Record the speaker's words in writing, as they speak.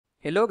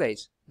Hello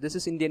guys, this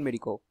is Indian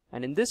Medico,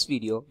 and in this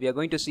video we are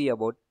going to see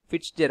about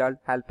Fitzgerald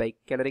Hallpike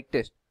Caloric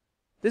Test.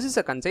 This is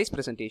a concise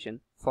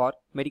presentation for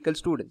medical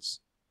students.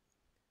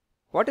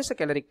 What is a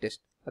caloric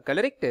test? A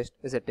caloric test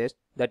is a test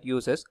that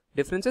uses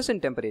differences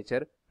in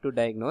temperature to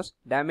diagnose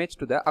damage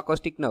to the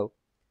acoustic nerve.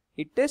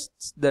 It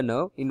tests the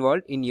nerve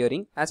involved in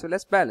hearing as well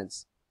as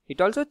balance. It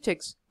also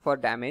checks for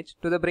damage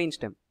to the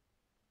brainstem.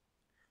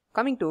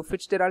 Coming to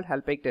Fitzgerald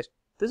Hallpike test,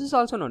 this is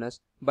also known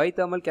as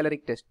bithermal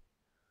caloric test.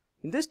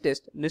 In this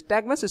test,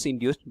 nystagmus is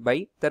induced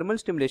by thermal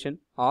stimulation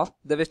of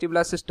the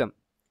vestibular system.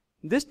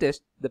 In this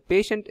test, the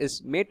patient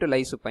is made to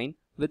lie supine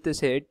with his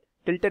head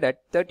tilted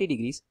at 30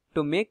 degrees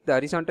to make the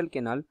horizontal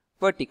canal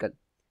vertical.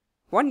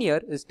 1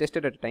 ear is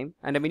tested at a time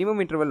and a minimum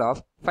interval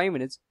of 5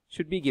 minutes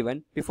should be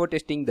given before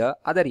testing the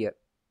other ear.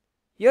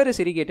 Ear is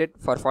irrigated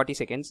for 40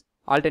 seconds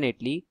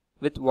alternately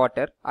with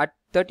water at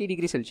 30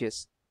 degrees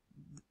Celsius,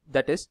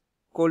 that is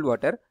cold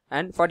water,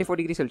 and 44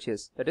 degrees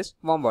Celsius, that is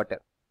warm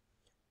water.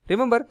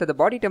 Remember that the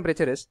body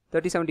temperature is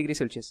 37 degrees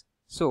Celsius.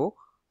 So,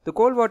 the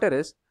cold water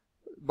is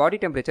body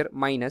temperature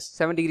minus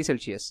 7 degrees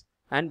Celsius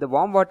and the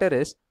warm water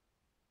is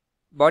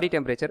body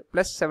temperature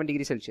plus 7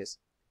 degrees Celsius.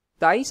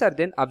 The eyes are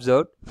then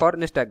observed for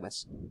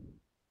nystagmus.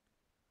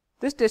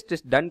 This test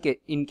is done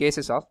in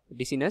cases of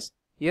dizziness,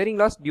 hearing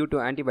loss due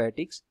to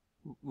antibiotics,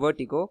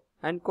 vertigo,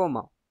 and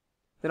coma.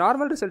 The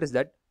normal result is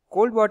that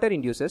cold water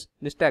induces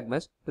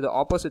nystagmus to the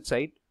opposite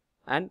side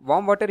and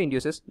warm water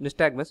induces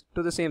nystagmus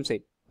to the same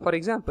side. For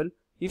example,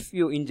 if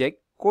you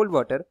inject cold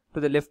water to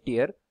the left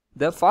ear,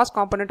 the fast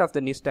component of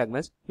the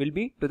nystagmus will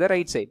be to the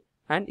right side,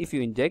 and if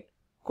you inject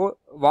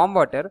warm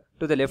water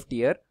to the left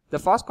ear, the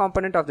fast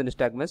component of the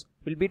nystagmus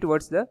will be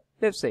towards the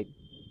left side.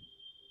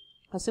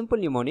 A simple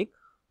mnemonic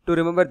to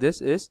remember this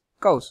is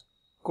COWS: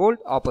 cold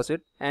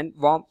opposite and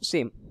warm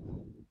same.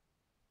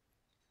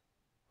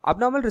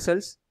 Abnormal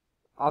results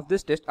of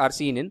this test are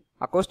seen in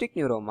acoustic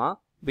neuroma,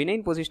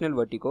 benign positional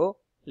vertigo,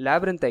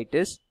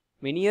 labyrinthitis,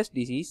 Meniere's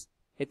disease,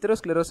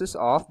 atherosclerosis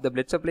of the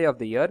blood supply of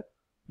the ear,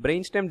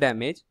 brainstem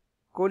damage,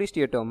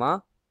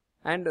 cholesteatoma,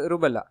 and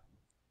rubella.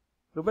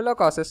 Rubella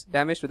causes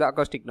damage to the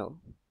acoustic nerve.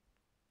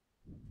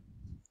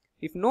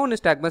 If no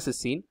nystagmus is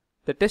seen,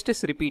 the test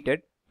is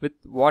repeated with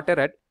water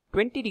at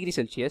 20 degrees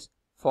Celsius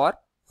for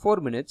 4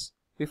 minutes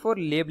before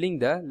labeling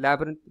the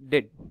labyrinth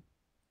dead.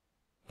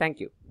 Thank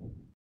you.